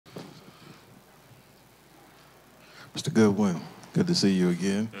Mr. Goodwin, good to see you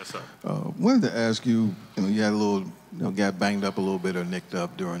again. Yes, sir. Wanted to ask you, you had a little, got banged up a little bit or nicked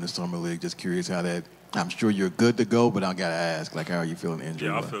up during the summer league. Just curious how that. I'm sure you're good to go, but I gotta ask, like, how are you feeling injury?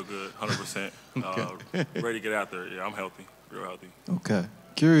 Yeah, I feel good, 100%. Ready to get out there. Yeah, I'm healthy, real healthy. Okay.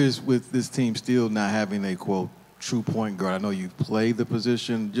 Curious with this team still not having a quote true point guard. I know you played the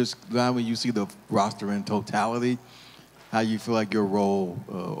position. Just now, when you see the roster in totality, how you feel like your role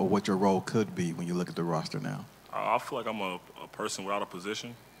or what your role could be when you look at the roster now? I feel like I'm a person without a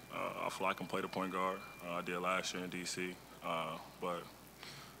position. I feel like I can play the point guard. I did last year in D.C. But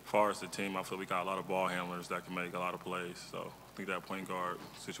as far as the team, I feel we got a lot of ball handlers that can make a lot of plays. So I think that point guard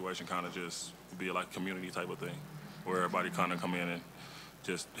situation kind of just be like a community type of thing, where everybody kind of come in and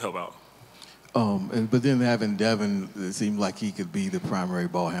just help out. But then having Devin, it seemed like he could be the primary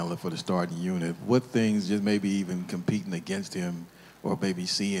ball handler for the starting unit. What things, just maybe even competing against him, or maybe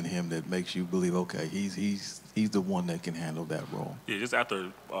seeing him, that makes you believe, okay, he's the one that can handle that role? Yeah, just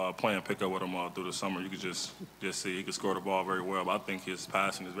after playing pickup with him through the summer, you could just see he could score the ball very well. But I think his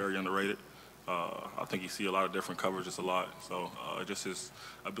passing is very underrated. I think you see a lot of different coverages a lot. So just his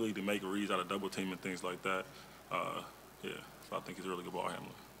ability to make reads out of double team and things like that. Yeah, so I think he's a really good ball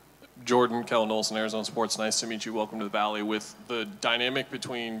handler. Jordan, Kellen Olson, Arizona Sports. Nice to meet you. Welcome to the Valley. With the dynamic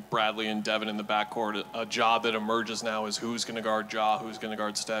between Bradley and Devin in the backcourt, a job that emerges now is who's going to guard Ja, who's going to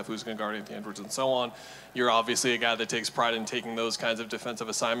guard Steph, who's going to guard Anthony Edwards, and so on. You're obviously a guy that takes pride in taking those kinds of defensive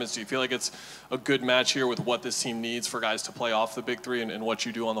assignments. Do you feel like it's a good match here with what this team needs for guys to play off the big three and what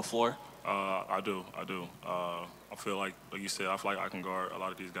you do on the floor? I do. I feel like you said, I feel like I can guard a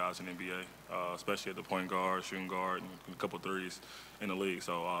lot of these guys in the NBA, especially at the point guard, shooting guard, and a couple threes in the league.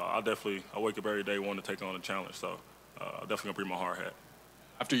 So I wake up every day wanting to take on a challenge. So I definitely gonna bring my hard hat.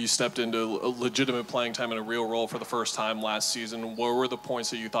 After you stepped into a legitimate playing time in a real role for the first time last season, what were the points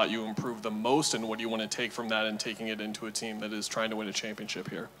that you thought you improved the most, and what do you want to take from that and taking it into a team that is trying to win a championship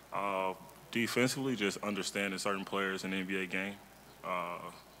here? Defensively, just understanding certain players in the NBA game.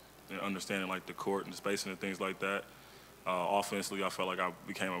 And understanding like the court and the spacing and things like that. Offensively, I felt like I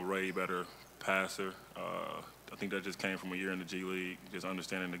became a way better passer. I think that just came from a year in the G League, just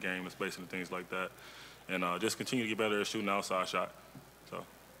understanding the game, the spacing and things like that. And just continue to get better at shooting the outside shot. So.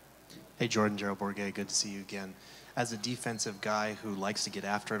 Hey, Jordan, Gerald Bourget, good to see you again. As a defensive guy who likes to get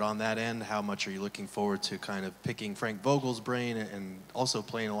after it on that end, how much are you looking forward to kind of picking Frank Vogel's brain and also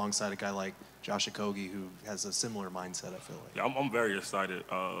playing alongside a guy like Josh Okogie, who has a similar mindset, I feel like? Yeah, I'm very excited.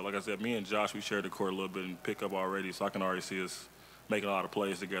 Like I said, me and Josh, we shared the court a little bit and pick up already, so I can already see us making a lot of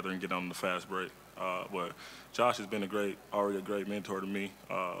plays together and get on the fast break. But Josh has been already a great mentor to me,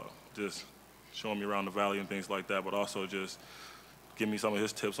 just showing me around the valley and things like that, but also just give me some of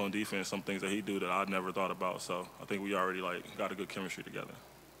his tips on defense, some things that he do that I'd never thought about. So I think we already got a good chemistry together.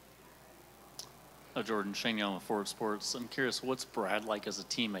 Jordan, Shane Young with Forbes Sports. I'm curious, what's Brad like as a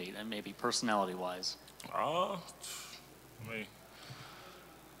teammate, and maybe personality-wise? I mean,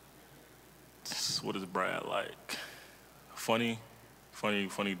 what is Brad like? Funny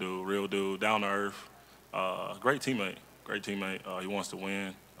dude, real dude, down to earth. Great teammate. He wants to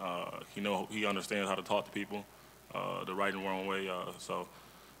win. He understands how to talk to people, the right and wrong way. So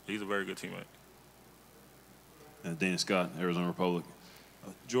he's a very good teammate. Dana Scott, Arizona Republic.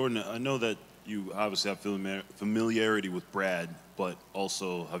 Jordan, I know that you obviously have familiarity with Brad, but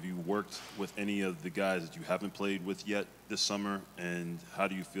also have you worked with any of the guys that you haven't played with yet this summer? And how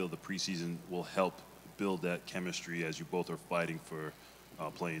do you feel the preseason will help build that chemistry as you both are fighting for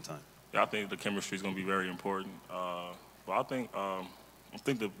playing time? Yeah, I think the chemistry is going to be very important. But I think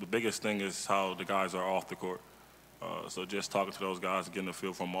the biggest thing is how the guys are off the court. So just talking to those guys and getting a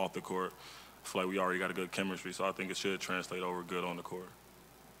feel from off the court, I feel like we already got a good chemistry. So I think it should translate over good on the court.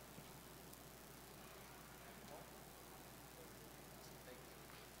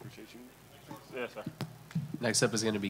 Appreciate you. Yes, sir. Next up is going to be